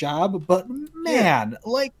great job, but man,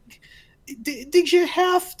 like, did you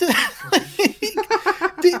have to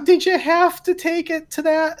did you have to take it to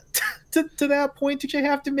that to that point? Did you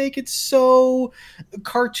have to make it so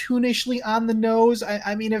cartoonishly on the nose?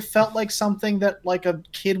 I mean, it felt like something that, like, a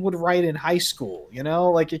kid would write in high school, you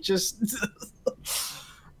know? Like, it just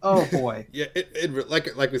oh boy. Yeah, it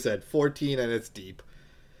like we said, 14 and it's deep.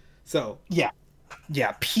 So yeah,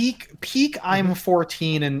 peak I'm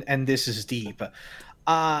 14 and this is deep.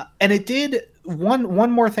 And it did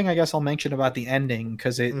one more thing I guess I'll mention about the ending,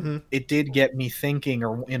 because it did get me thinking,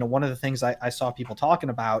 or, you know, one of the things I saw people talking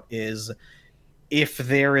about is if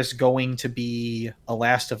there is going to be a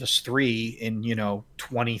Last of Us 3 in,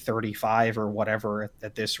 2035 or whatever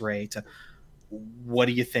at this rate, what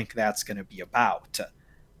do you think that's going to be about?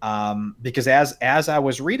 Because as I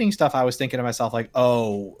was reading stuff, I was thinking to myself, like,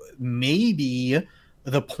 oh, maybe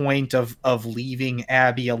the point of leaving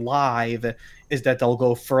Abby alive is that they'll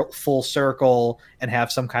go full circle and have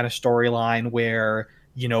some kind of storyline where,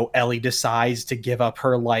 Ellie decides to give up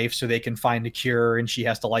her life so they can find a cure, and she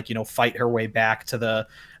has to, like, fight her way back to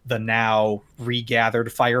the now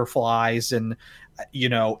regathered Fireflies. And,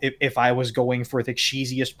 if I was going for the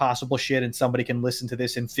cheesiest possible shit, and somebody can listen to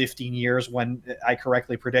this in 15 years when I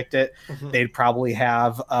correctly predict it, they'd probably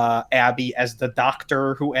have Abby as the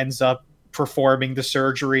doctor who ends up performing the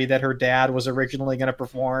surgery that her dad was originally going to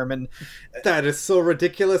perform. And that is so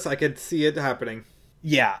ridiculous. I could see it happening.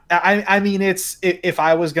 Yeah. I mean, it's, if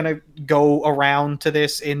I was going to go around to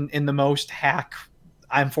this in the most hack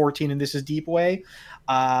I'm 14 and this is deep way,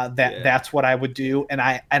 that's what I would do. And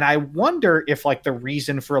I wonder if, like, the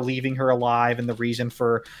reason for leaving her alive and the reason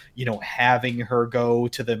for, having her go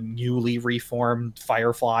to the newly reformed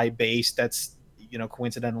Firefly base that's,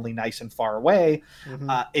 coincidentally nice and far away,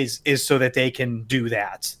 is so that they can do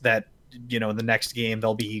that the next game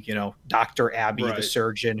there'll be, Dr. Abby, right, the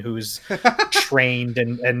surgeon who's trained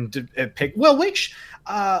and picked, well, which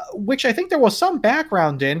I think there was some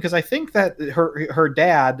background in, because I think that her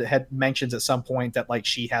dad had mentioned at some point that, like,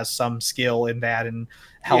 she has some skill in that and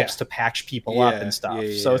helps to patch people up and stuff.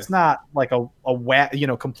 So it's not like a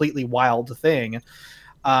completely wild thing.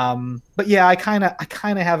 But yeah, I kind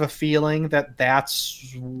of have a feeling that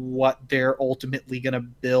that's what they're ultimately going to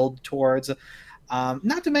build towards.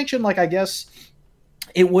 Not to mention, like, I guess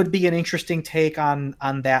it would be an interesting take on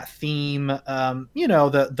that theme.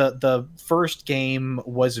 The first game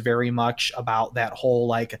was very much about that whole,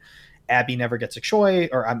 like, Abby never gets a choice,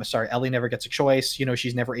 or I'm sorry, Ellie never gets a choice.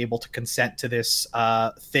 She's never able to consent to this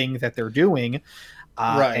thing that they're doing.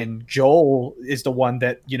 Right. And Joel is the one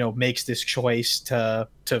that, makes this choice to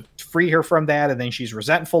free her from that. And then she's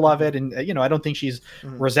resentful of it. And, I don't think she's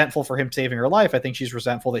resentful for him saving her life. I think she's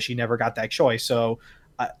resentful that she never got that choice. So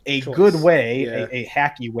good way, a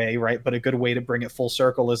hacky way, right? But a good way to bring it full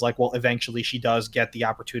circle is, like, well, eventually she does get the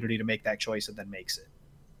opportunity to make that choice and then makes it.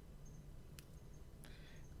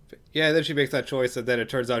 Yeah, then she makes that choice, and then it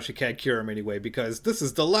turns out she can't cure him anyway because this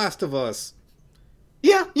is The Last of Us.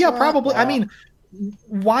 Yeah, probably. I mean,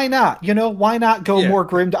 why not? Why not go more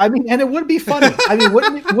grim? I mean, and it would be funny. I mean,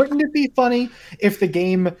 wouldn't it be funny if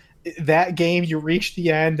that game you reach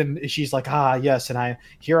the end and she's like, yes, and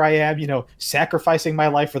here I am, sacrificing my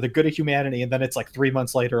life for the good of humanity, and then it's like 3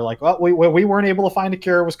 months later, like, well, we weren't able to find a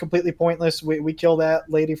cure. It was completely pointless. We killed that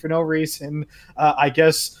lady for no reason. I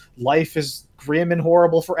guess life is grim and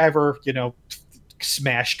horrible forever.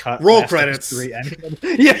 Smash cut. Roll credits.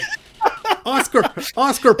 Yeah.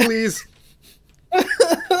 Oscar, please.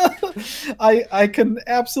 I can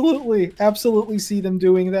absolutely see them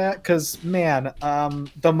doing that, because man,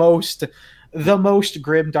 the most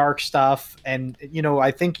grim dark stuff, and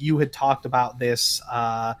I think you had talked about this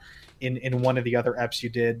in one of the other eps you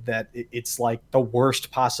did, that it's like the worst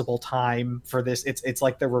possible time for this. It's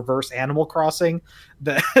like the reverse Animal Crossing,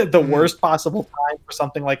 the worst possible time for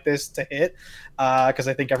something like this to hit, because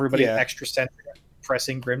I think everybody's extra sensitive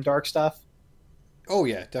pressing grimdark stuff. Oh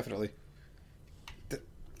yeah, definitely.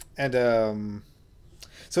 And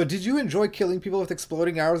so did you enjoy killing people with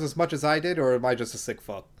exploding arrows as much as I did, or am I just a sick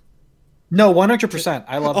fuck? No, 100%.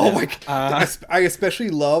 I love it. Oh my god. I especially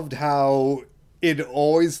loved how it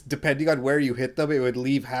always, depending on where you hit them, it would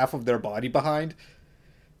leave half of their body behind.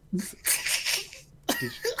 And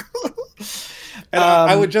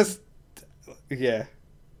I would just... Yeah.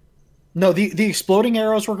 No, the exploding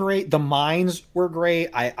arrows were great. The mines were great.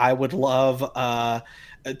 I would love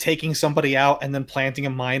taking somebody out and then planting a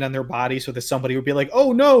mine on their body so that somebody would be like,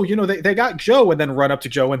 oh no, they got Joe, and then run up to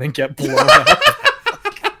Joe and then get blown up.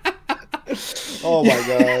 Oh my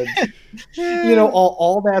god.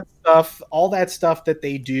 all that stuff that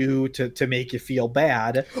they do to make you feel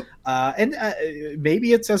bad, and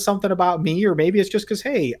maybe it says something about me, or maybe it's just because,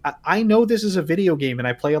 hey, I know this is a video game and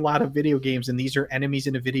I play a lot of video games, and these are enemies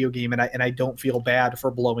in a video game, and I don't feel bad for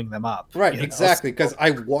blowing them up, right? Exactly, because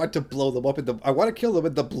I want to blow them up I want to kill them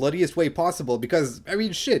in the bloodiest way possible, because I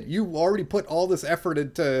mean, shit, you already put all this effort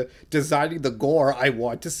into designing the gore. I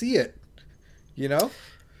want to see it,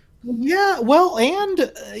 Yeah, well,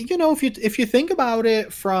 and if you think about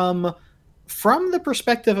it from the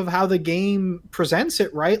perspective of how the game presents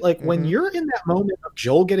it, right? Like when you're in that moment of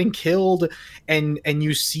Joel getting killed, and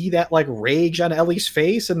you see that like rage on Ellie's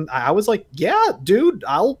face, and I was like, yeah, dude,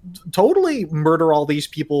 I'll totally murder all these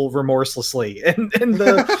people remorselessly, and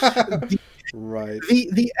the right,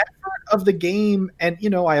 the effort of the game, and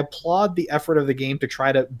I applaud the effort of the game to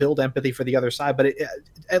try to build empathy for the other side, but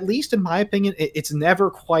at least in my opinion, it's never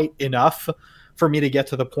quite enough for me to get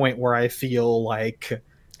to the point where I feel like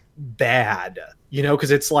bad,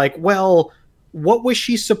 because it's like, well, what was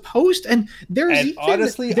she supposed? And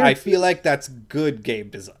honestly, I feel like that's good game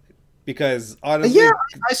design, because honestly,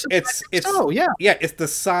 it's it's the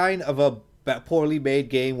sign of a poorly made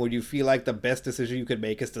game where you feel like the best decision you could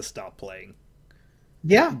make is to stop playing.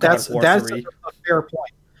 Yeah, that's a fair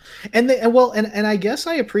point. And I guess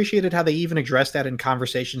I appreciated how they even addressed that in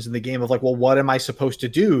conversations in the game of like, well, what am I supposed to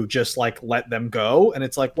do? Just like let them go? And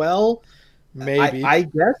it's like, well, maybe I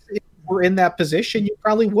guess if we're in that position, you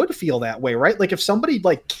probably would feel that way, right? Like if somebody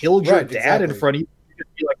like killed your dad in front of you, you'd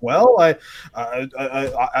be like, well,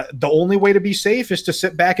 the only way to be safe is to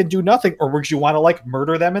sit back and do nothing, or would you want to like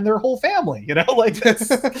murder them and their whole family? Like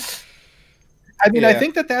that's. I mean, I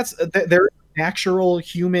think that's there's natural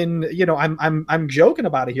human. I'm joking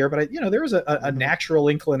about it here, but there's a natural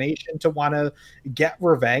inclination to want to get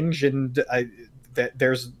revenge, and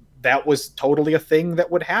that was totally a thing that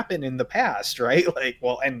would happen in the past, right? Like,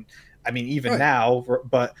 well, and I mean, even now,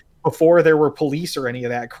 but before there were police or any of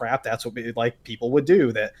that crap, that's what people would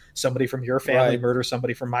do. That somebody from your family murders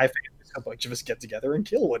somebody from my family, a bunch of us get together and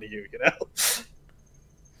kill one of you.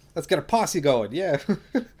 Let's get a posse going. Yeah.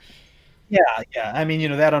 Yeah. I mean,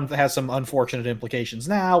 that has some unfortunate implications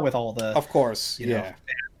now with all the, of course,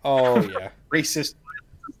 racist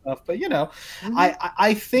stuff. But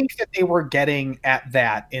I think that they were getting at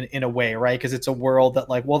that in a way, right? Because it's a world that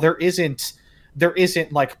like, well, there isn't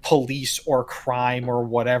like police or crime or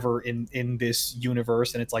whatever in this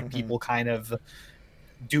universe, and it's like people kind of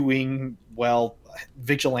doing, well,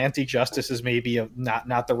 vigilante justice is maybe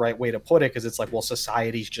not the right way to put it, because it's like, well,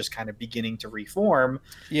 society's just kind of beginning to reform.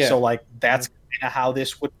 So like that's kind of how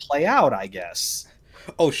this would play out, I guess.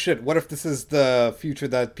 Oh shit, what if this is the future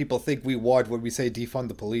that people think we want when we say defund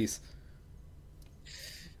the police?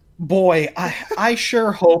 Boy, I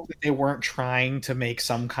sure hope that they weren't trying to make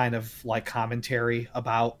some kind of like commentary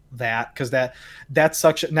about that, because that's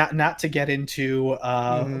such a, not to get into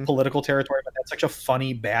political territory, but that's such a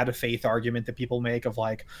funny bad faith argument that people make of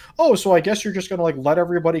like, oh, so I guess you're just gonna like let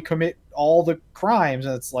everybody commit all the crimes,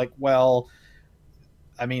 and it's like, well,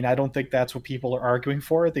 I mean, I don't think that's what people are arguing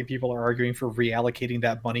for. I think people are arguing for reallocating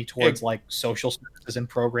that money towards like social services and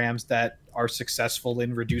programs that are successful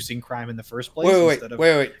in reducing crime in the first place.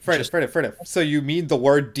 Wait, Fred. So you mean the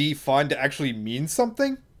word defund actually means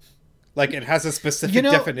something? Like it has a specific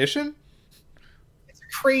definition? It's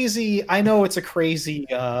crazy. I know it's a crazy,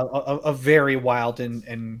 a very wild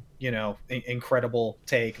and incredible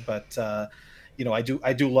take, but I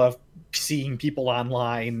do love seeing people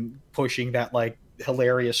online pushing that like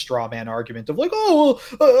hilarious straw man argument of like,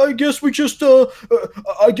 I guess we just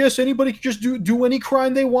I guess anybody can just do any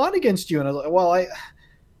crime they want against you. And I was like, well,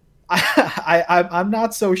 I'm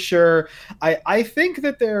not so sure. I think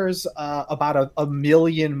that there's about a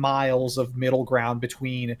million miles of middle ground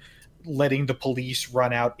between letting the police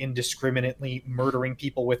run out indiscriminately, murdering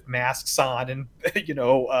people with masks on and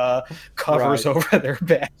covers over their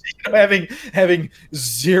backs, having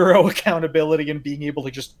zero accountability and being able to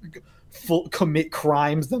just commit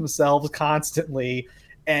crimes themselves constantly,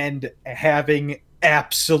 and having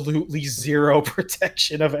absolutely zero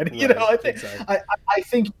protection of any. I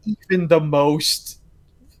think even the most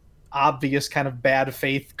obvious kind of bad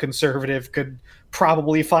faith conservative could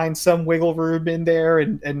probably find some wiggle room in there,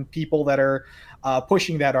 and people that are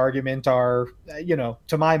pushing that argument are,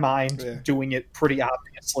 to my mind, doing it pretty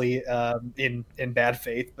obviously in bad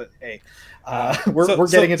faith. But hey, we're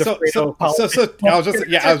getting into politics. I was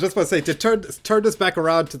just about to say, to turn this back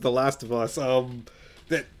around to The Last of Us.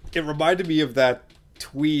 That it reminded me of that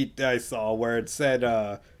tweet I saw where it said,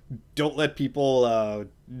 "Don't let people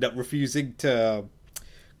refusing to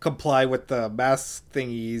comply with the mask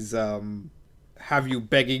thingies have you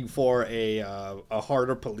begging for a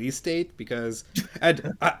harder police state," because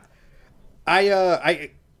and I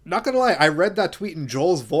not gonna lie, I read that tweet in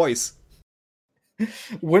Joel's voice.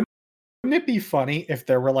 Wouldn't it be funny if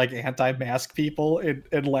there were like anti-mask people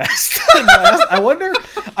in Last? I wonder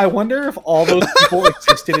if all those people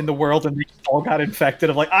existed in the world and they all got infected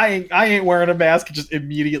of like, I ain't wearing a mask and just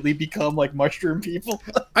immediately become like mushroom people.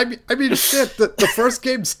 I mean shit, the first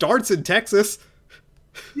game starts in Texas.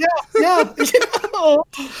 Yeah. That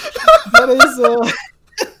is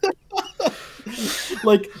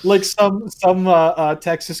like some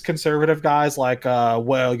Texas conservative guys like,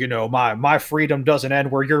 well, my freedom doesn't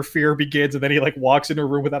end where your fear begins, and then he like walks into a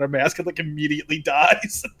room without a mask and like immediately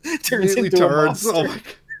dies, turns into a monster. Oh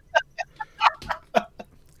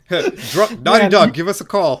my Naughty Dog, give us a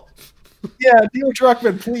call. Yeah, Neil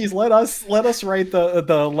Druckmann, please let us write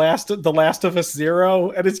the Last of Us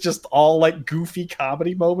 0, and it's just all like goofy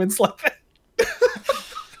comedy moments like that.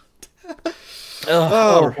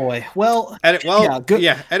 Oh boy. Well, good.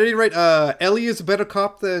 Yeah. At any rate, Ellie is a better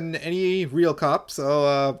cop than any real cop,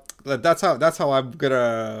 so that's how I'm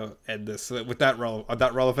gonna end this with that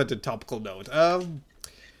relevant and topical note.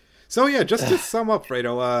 So yeah, just to sum up,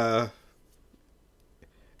 Fredo,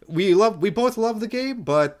 we both love the game,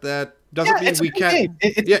 but that doesn't mean we can't.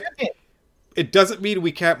 It doesn't mean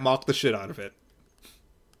we can't mock the shit out of it.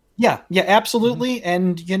 Yeah, absolutely.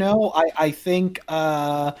 Mm-hmm. And I think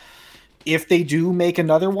if they do make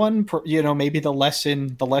another one, maybe the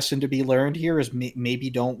lesson to be learned here is maybe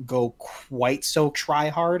don't go quite so try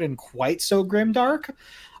hard and quite so grimdark.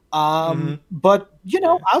 But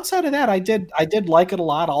outside of that, I did like it a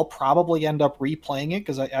lot. I'll probably end up replaying it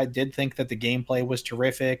because I did think that the gameplay was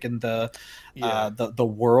terrific and the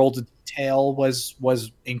world detail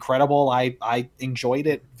was incredible. I enjoyed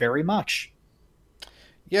it very much.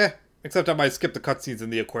 Yeah, except I might skip the cutscenes in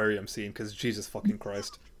the aquarium scene because Jesus fucking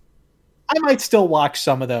Christ. I might still watch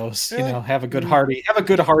some of those. Have a good hearty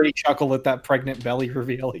chuckle at that pregnant belly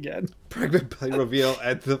reveal again. Pregnant belly reveal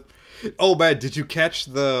at the. Oh man, did you catch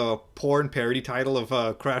the porn parody title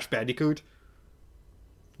of Crash Bandicoot?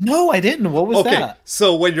 No, I didn't. What was that?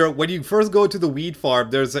 So when you first go to the weed farm,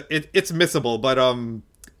 it's missable, but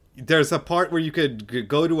there's a part where you could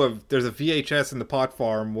go to there's a VHS in the pot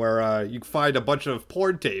farm where you find a bunch of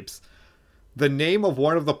porn tapes. The name of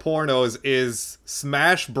one of the pornos is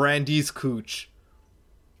Smash Brandy's Cooch.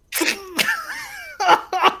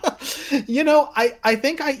 I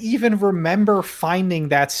think I even remember finding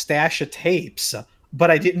that stash of tapes,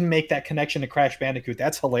 but I didn't make that connection to Crash Bandicoot.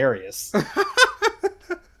 That's hilarious.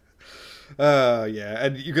 Yeah,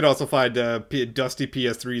 and you can also find dusty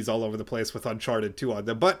PS3s all over the place with Uncharted 2 on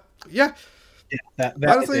them. But yeah, that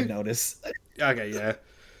honestly, I did notice. Okay, yeah.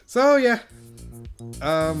 So yeah,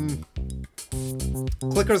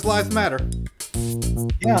 clickers' lives matter.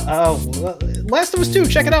 Yeah. Last of Us 2.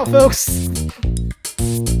 Check it out, folks.